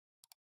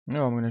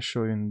Now I'm going to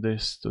show you in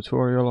this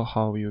tutorial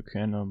how you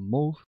can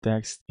move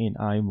text in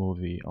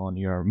iMovie on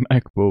your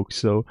MacBook.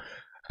 So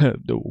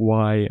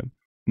why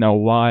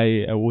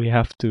we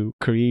have to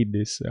create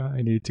this?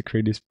 I need to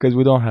create this because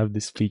we don't have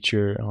this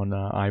feature on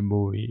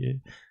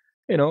iMovie.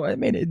 I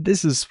mean,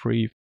 this is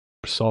free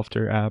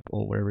software app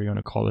or whatever you're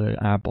gonna call it,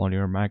 app on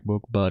your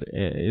MacBook, but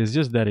it's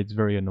just that it's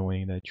very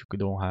annoying that you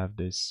don't have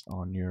this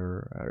on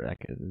your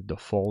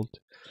default.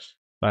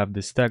 I have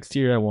this text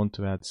here. I want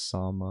to add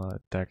some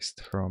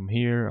text from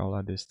here. I'll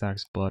add this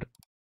text, but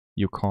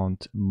you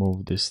can't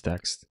move this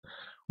text.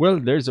 Well,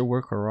 there's a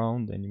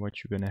workaround, and what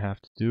you're gonna have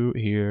to do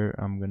here,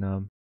 I'm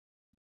gonna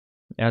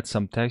add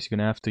some text. You're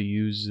gonna have to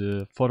use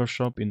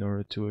Photoshop in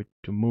order to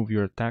move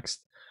your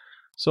text.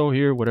 So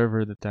here,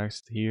 whatever the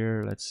text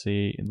here, let's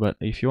say, but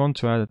if you want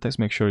to add a text,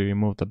 make sure you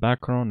remove the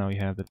background. Now you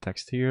have the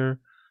text here.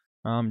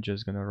 I'm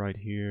just gonna write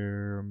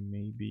here,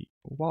 maybe,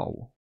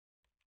 wow.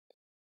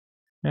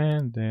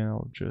 And then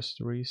I'll just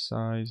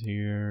resize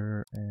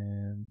here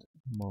and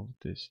move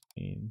this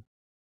in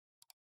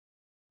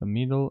the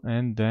middle.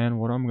 And then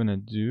what I'm gonna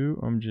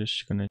do, I'm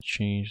just gonna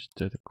change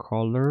the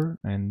color,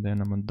 and then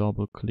I'm gonna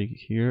double click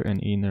here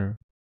and inner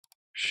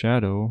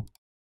shadow.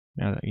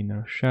 Add an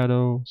inner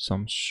shadow,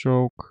 some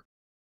stroke,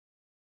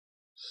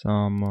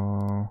 some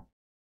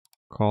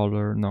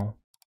color, no,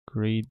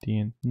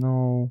 gradient,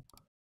 no,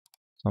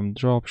 some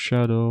drop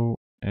shadow,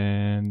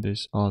 and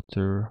this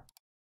outer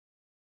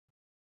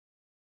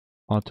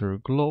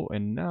glow.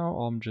 And now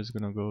I'm just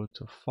gonna go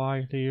to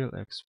file here,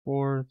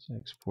 export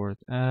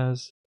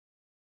as,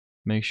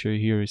 make sure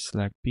here you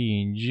select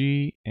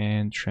PNG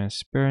and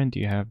transparent.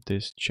 You have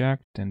this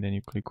checked, and then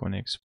you click on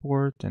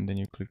export, and then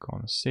you click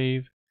on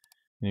save,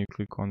 and you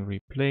click on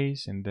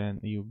replace, and then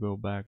you go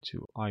back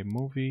to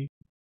iMovie.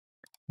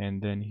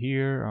 And then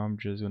here I'm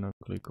just gonna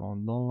click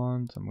on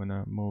Noland. I'm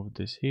gonna move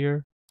this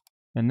here,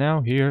 and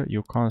now here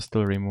you can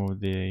still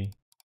remove the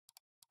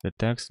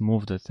text,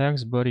 move the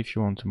text, but if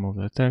you want to move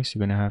the text,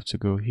 you're gonna have to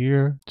go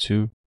here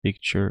to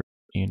picture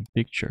in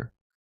picture.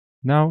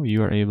 Now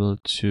you are able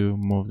to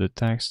move the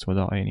text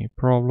without any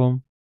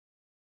problem.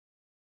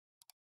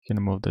 You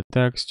can move the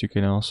text. You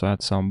can also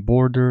add some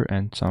border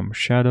and some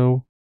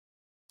shadow.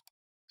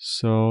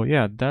 So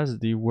yeah, that's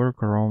the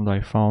workaround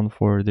I found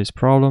for this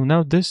problem.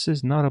 Now this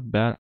is not a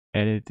bad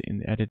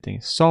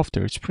editing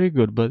software. It's pretty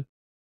good, but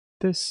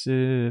this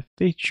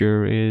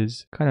feature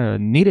is kind of a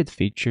needed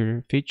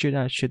feature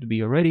that should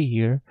be already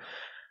here.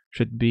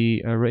 Should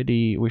be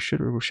already. We should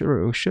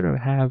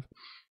have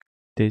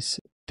this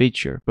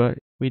feature, but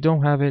we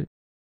don't have it.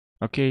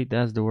 Okay,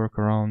 that's the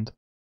workaround.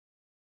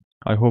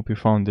 I hope you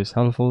found this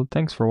helpful.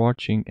 Thanks for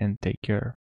watching and take care.